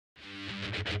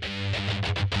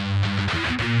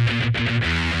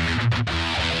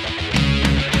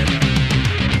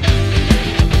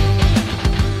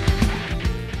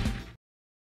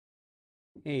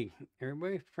Hey,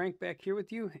 everybody, Frank back here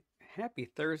with you. Happy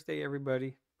Thursday,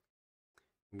 everybody.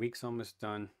 Week's almost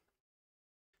done.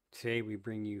 Today, we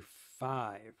bring you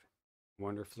 5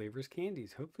 Wonder Flavors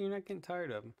candies. Hopefully, you're not getting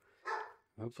tired of them.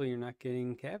 Hopefully, you're not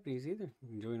getting cavities either.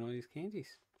 Enjoying all these candies.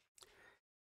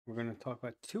 We're going to talk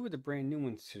about 2 of the brand new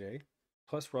ones today.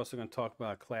 Plus, we're also going to talk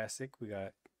about a classic. We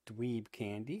got dweeb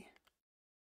candy.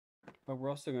 But we're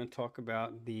also going to talk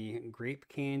about the grape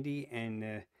candy and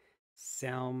the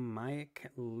salmiac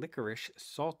licorice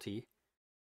salty.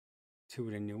 2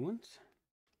 of the new ones.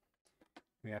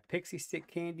 We have pixie stick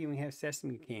candy and we have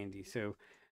sesame candy. So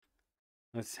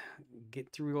let's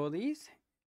get through all these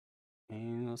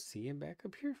and I'll see you back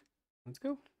up here. Let's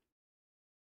go. All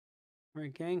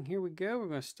right, gang, here we go. We're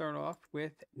going to start off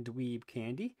with dweeb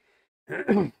candy.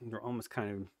 They're almost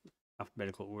kind of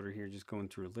alphabetical order here, just going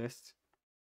through a list.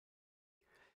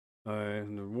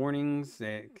 The warnings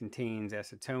that contains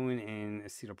acetone and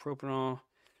acetylpropanol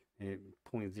at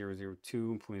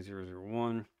 0.002,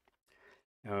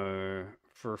 0.001.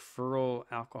 Furfural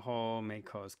alcohol may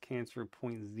cause cancer,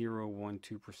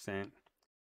 0.012%.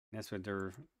 That's what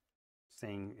they're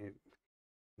saying.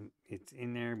 It's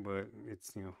in there, but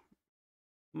it's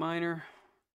minor.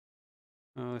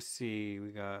 Let's see.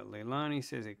 We got Leilani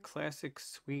says a classic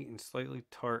sweet and slightly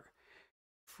tart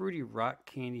fruity rock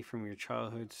candy from your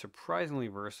childhood, surprisingly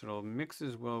versatile,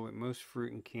 mixes well with most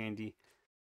fruit and candy,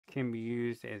 can be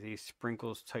used as a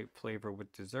sprinkles type flavor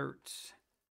with desserts.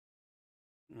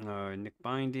 Nick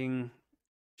Binding,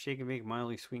 shake and bake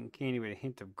mildly sweetened candy with a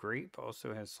hint of grape,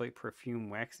 also has slight perfume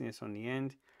waxiness on the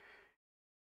end.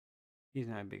 He's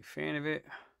not a big fan of it.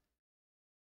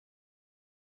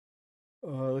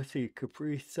 Let's see,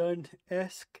 Capri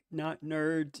Sun-esque, not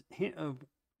nerds, hint of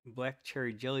black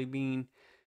cherry jelly bean,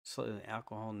 slightly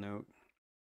alcohol note.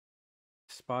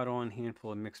 Spot on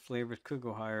handful of mixed flavors, could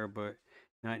go higher, but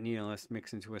not needed unless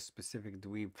mixed into a specific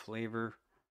dweeb flavor.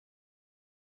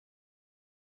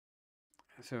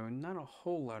 So not a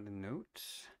whole lot of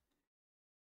notes.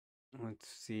 Let's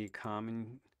see,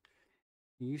 common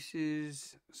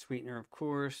uses: sweetener, of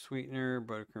course, sweetener,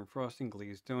 buttercream frosting,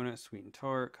 glazed donut, sweet and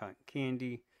tart, cotton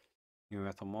candy,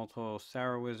 ethyl maltol,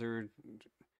 sour wizard,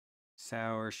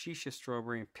 sour shisha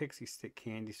strawberry, and pixie stick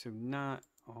candy. So not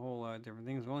a whole lot of different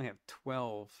things. We only have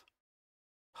 12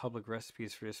 public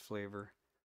recipes for this flavor.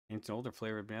 And it's an older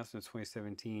flavor, been out since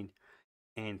 2017,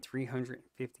 and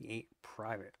 358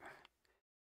 private.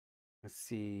 Let's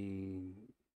see.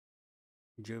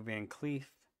 Joe Van Cleef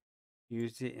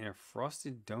used it in a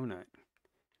frosted donut.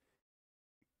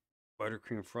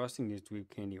 Buttercream frosting used dweeb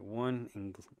candy at 1,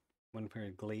 and one pair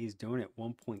of glazed donut at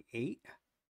 1.8.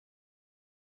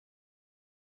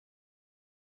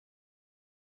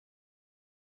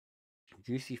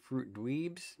 Juicy fruit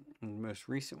dweebs, the most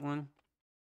recent one.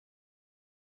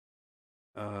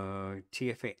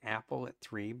 TFA apple at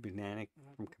 3, banana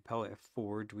from Capella at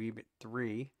 4, dweeb at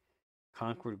 3,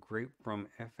 Concord grape from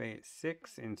FA at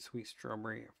 6, and sweet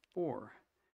strawberry at 4.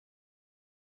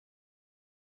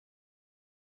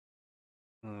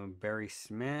 Berry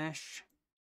smash.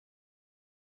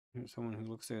 Here's someone who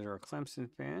looks like they're a Clemson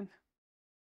fan.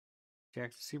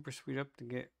 Jack's super sweet up to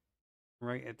get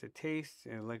right at the taste,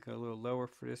 and like a little lower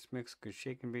for this mix. Good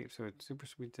shake and bake, so it's super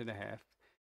sweet to the half.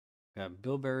 Got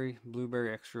bilberry,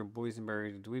 blueberry extra,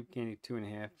 boysenberry, dweeb candy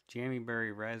 2.5, jammy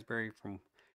berry, raspberry from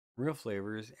Real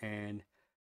Flavors, and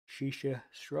shisha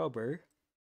strawberry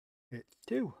at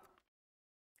 2.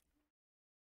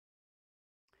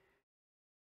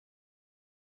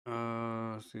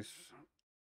 This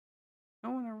no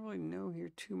one I really know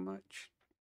here too much.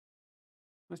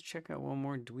 Let's check out one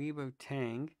more. Dweebo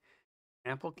Tang,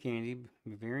 apple candy,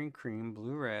 Bavarian cream,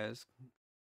 blue raz,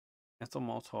 ethyl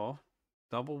maltol,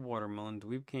 double watermelon,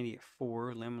 dweeb candy at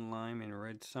 4, lemon lime, and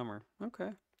red summer. Okay,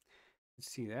 let's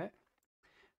see that.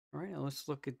 All right, now let's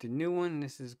look at the new one.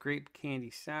 This is grape candy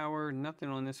sour. Nothing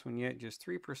on this one yet, just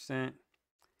 3%.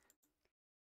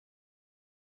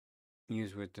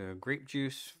 Used with grape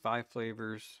juice, 5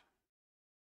 flavors.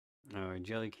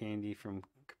 Jelly candy from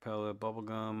Capella,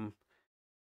 bubblegum,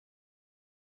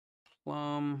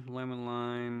 plum, lemon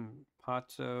lime,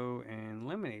 pozzo, and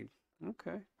lemonade.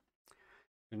 Okay.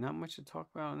 There's not much to talk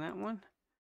about on that one.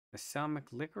 The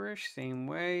salmiac licorice, same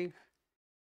way.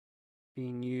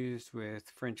 Being used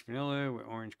with French vanilla, with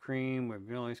orange cream, with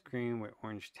vanilla ice cream, with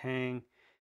orange tang,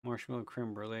 marshmallow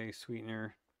creme brulee,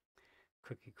 sweetener,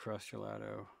 cookie crust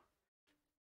gelato.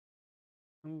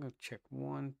 I'm going to check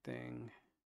one thing.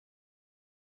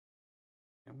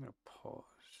 I'm going to pause.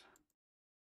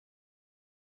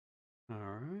 All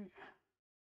right.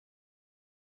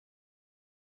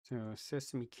 So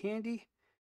sesame candy.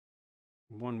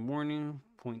 One warning,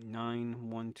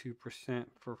 0.912%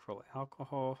 for full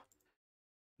alcohol.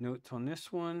 Notes on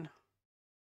this one.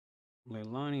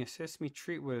 Leilani, a sesame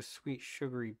treat with a sweet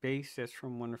sugary base. That's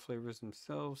from Wonder Flavors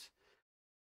themselves.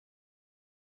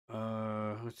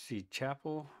 Let's see.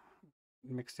 Chapel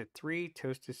mixed at 3.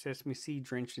 Toasted sesame seed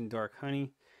drenched in dark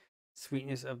honey.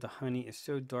 Sweetness of the honey is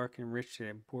so dark and rich that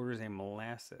it borders a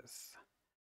molasses.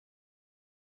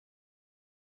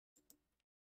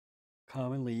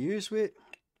 Commonly used with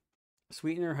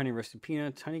sweetener, honey roasted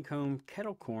peanuts, honeycomb,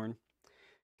 kettle corn,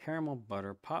 caramel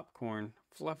butter, popcorn,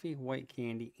 fluffy white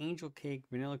candy, angel cake,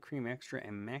 vanilla cream extra,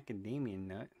 and macadamia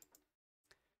nut.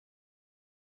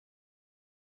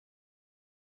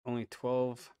 Only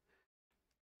 12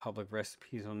 public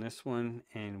recipes on this one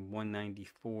and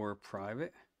 194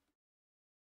 private.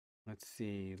 Let's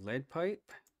see, lead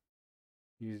pipe.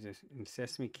 Use this in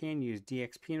sesame candy. Use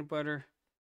DX peanut butter.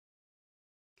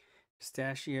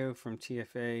 Pistachio from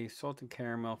TFA. Salted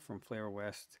caramel from Flavor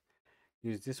West.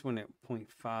 Use this one at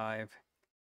 0.5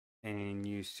 and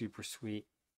use super sweet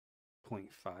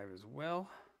 0.5 as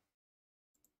well.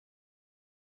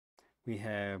 We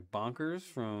have Bonkers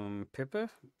from Pippa,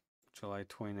 July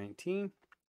 2019.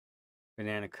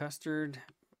 Banana custard,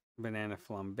 banana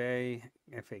flambe,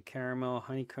 FA caramel,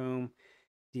 honeycomb,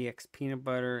 DX peanut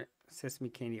butter, sesame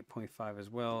candy at 0.5 as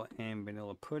well, and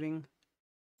vanilla pudding.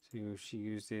 So she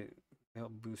used it to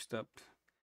help boost up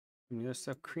some of the other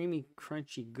stuff. Creamy,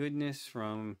 crunchy goodness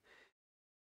from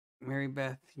Mary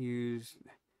Beth. She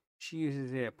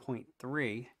uses it at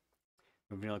 0.3.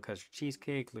 Vanilla custard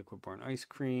cheesecake, liquid barn ice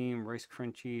cream, rice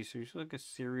crunchies. So it's like a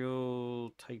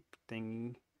cereal type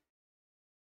thing.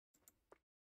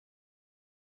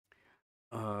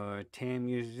 Tam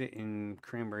uses it in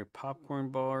cranberry popcorn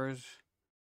bars.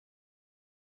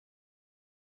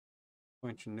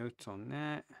 Bunch of notes on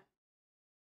that.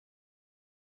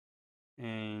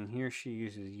 And here she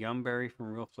uses Yumberry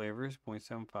from Real Flavors,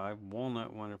 0.75.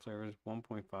 Walnut Wonder Flavors,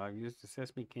 1.5. Uses the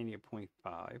sesame candy at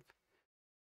 0.5.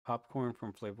 Popcorn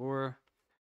from Flavora.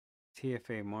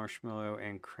 TFA marshmallow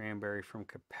and cranberry from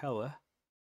Capella.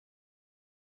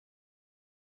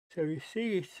 So you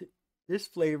see, this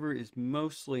flavor is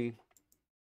mostly,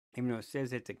 even though it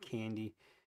says it's a candy,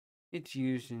 it's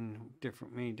used in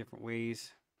many different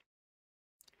ways.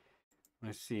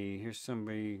 Let's see, here's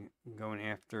somebody going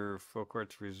after Folk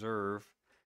Arts Reserve,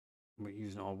 but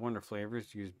using all Wonder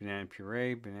Flavors. Use banana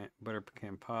puree, butter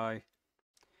pecan pie,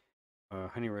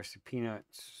 honey roasted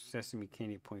peanuts, sesame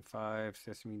candy at 0.5,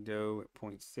 sesame dough at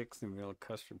 0.6, and vanilla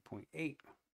custard 0.8.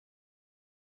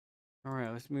 All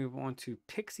right, let's move on to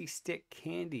Pixie Stick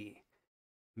Candy.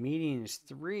 Median is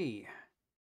 3.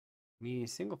 Median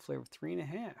single flavor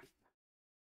 3.5.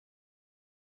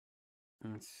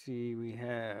 Let's see, we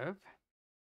have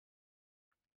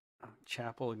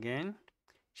Chapel again.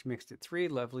 She mixed it 3.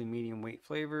 Lovely medium weight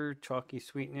flavor, chalky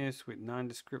sweetness with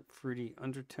nondescript fruity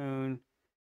undertone,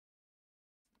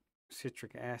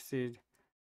 citric acid.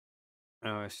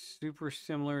 Super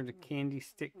similar to Candy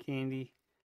Stick Candy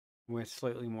with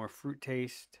slightly more fruit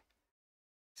taste.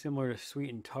 Similar to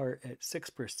Sweet and Tart at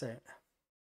 6%.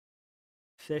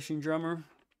 Session Drummer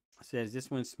says this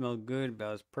one smelled good,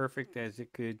 about as perfect as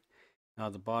it could out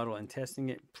of the bottle, and testing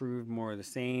it proved more of the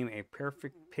same. A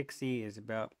perfect pixie is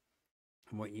about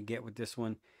what you get with this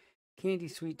one. Candy,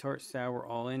 sweet, tart, sour,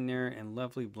 all in there, and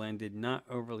lovely blended. Not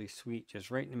overly sweet,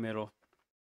 just right in the middle.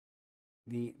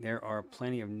 There are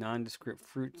plenty of nondescript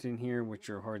fruits in here, which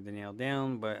are hard to nail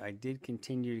down, but I did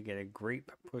continue to get a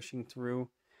grape pushing through,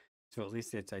 so at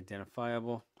least it's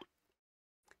identifiable.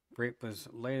 Grape was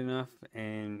light enough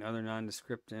and other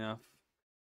nondescript enough.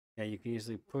 Yeah, you can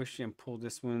easily push and pull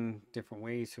this one different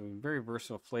ways, so very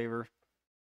versatile flavor.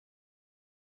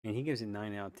 And he gives it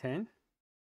 9 out of 10.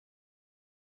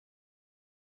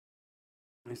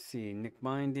 Let's see, Nick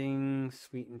Binding,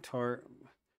 sweet and tart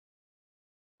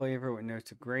flavor with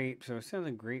notes of grape. So it sounds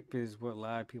like grape is what a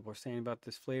lot of people are saying about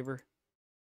this flavor.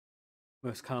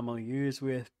 Most commonly used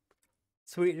with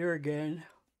sweetener again.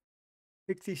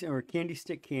 Pixie or Candy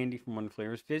Stick Candy from Wonder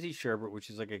Flavors. Fizzy Sherbet, which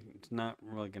is it's not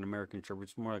really like an American sherbet.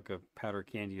 It's more like a powder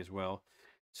candy as well.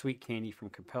 Sweet Candy from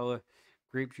Capella.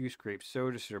 Grape juice, grape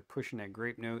soda, so they're pushing that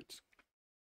grape notes.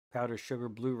 Powdered sugar,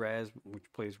 blue raz,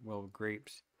 which plays well with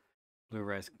grapes. Blue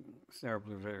raz, sour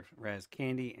blue raz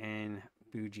candy, and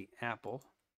bougie apple.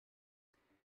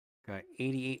 Got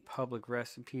 88 public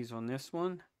recipes on this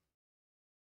one,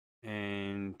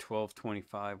 and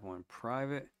 1225 on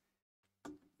private.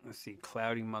 Let's see,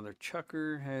 Cloudy Mother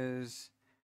Chucker has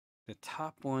the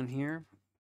top one here.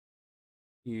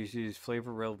 Uses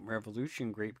Flavor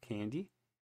Revolution grape candy,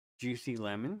 Juicy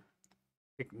Lemon.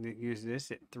 Use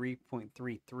this at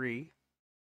 3.33.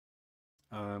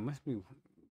 Must be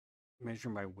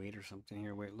measuring by weight or something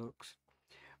here. Way it looks.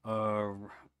 Uh,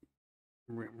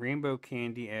 rainbow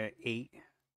candy at 8.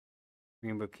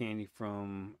 Rainbow candy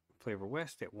from Flavor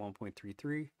West at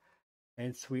 1.33,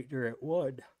 and sweetener at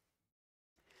 1.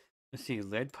 Let's see.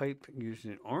 Lead pipe used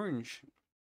an orange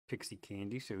pixie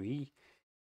candy, so he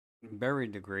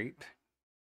buried the grape.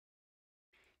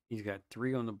 He's got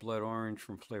 3 on the blood orange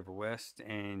from Flavor West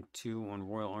and 2 on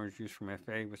royal orange juice from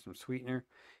FA with some sweetener.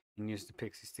 And used the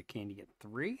pixie stick candy at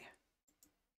 3.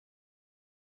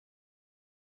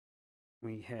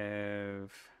 We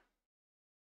have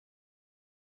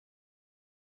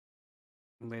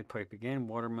lead pipe again,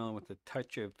 watermelon with a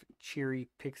touch of cherry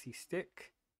pixie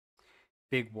stick.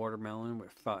 Big watermelon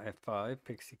with at 5,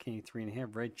 pixie candy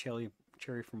 3.5, red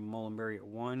cherry from Mullenberry at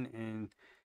 1, and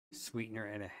sweetener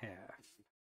at 1/2.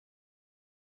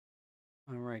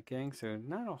 All right, gang. So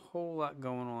not a whole lot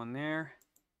going on there.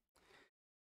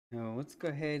 Now let's go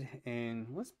ahead and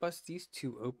let's bust these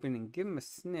 2 open and give them a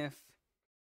sniff.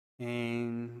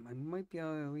 And I might be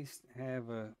able to at least have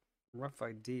a rough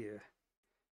idea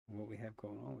of what we have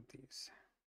going on with these.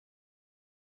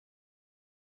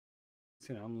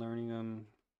 So I'm learning them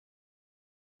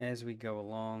as we go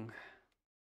along,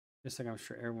 just like I'm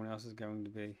sure everyone else is going to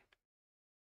be.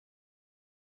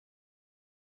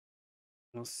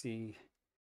 We'll see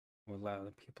what a lot of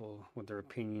the people, what their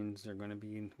opinions are going to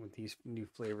be with these new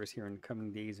flavors here in the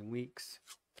coming days and weeks.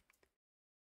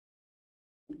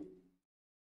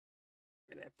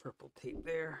 Get that purple tape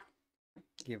there.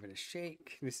 Give it a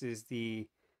shake. This is the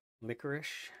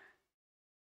licorice.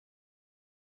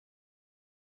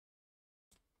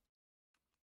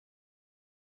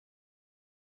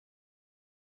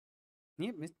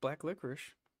 Yep, it's black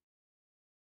licorice.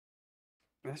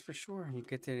 That's for sure. You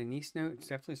get that anise note. It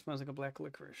definitely smells like a black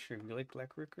licorice. If you like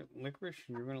black licorice,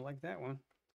 you're going to like that one.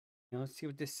 Now let's see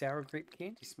what this sour grape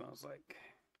candy smells like.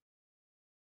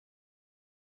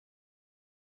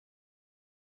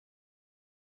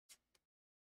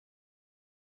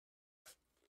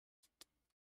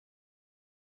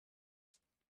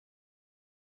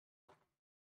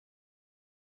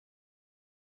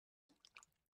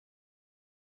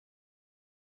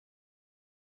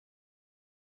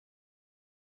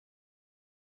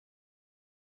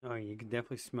 Oh, you can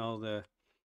definitely smell the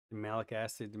malic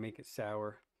acid to make it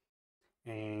sour.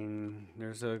 And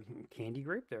there's a candy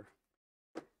grape there.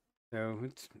 So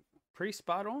it's pretty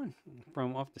spot on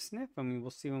from off the sniff. I mean, we'll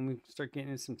see when we start getting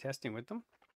into some testing with them.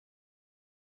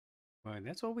 But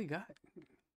that's all we got.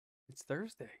 It's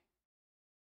Thursday.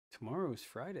 Tomorrow is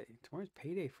Friday. Tomorrow's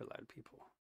payday for a lot of people.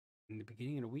 And the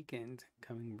beginning of the weekend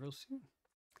coming real soon.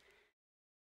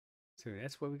 So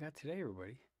that's what we got today,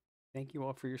 everybody. Thank you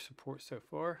all for your support so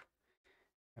far.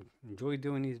 I've enjoyed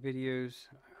doing these videos.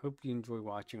 I hope you enjoy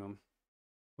watching them.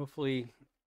 Hopefully,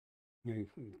 you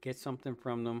get something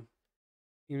from them.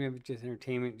 Even if it's just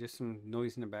entertainment, just some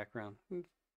noise in the background.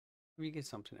 You get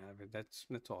something out of it. That's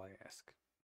all I ask.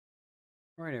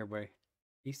 All right, everybody.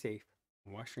 Be safe.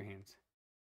 Wash your hands.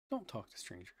 Don't talk to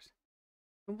strangers.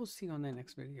 And we'll see you on that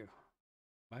next video.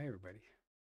 Bye, everybody.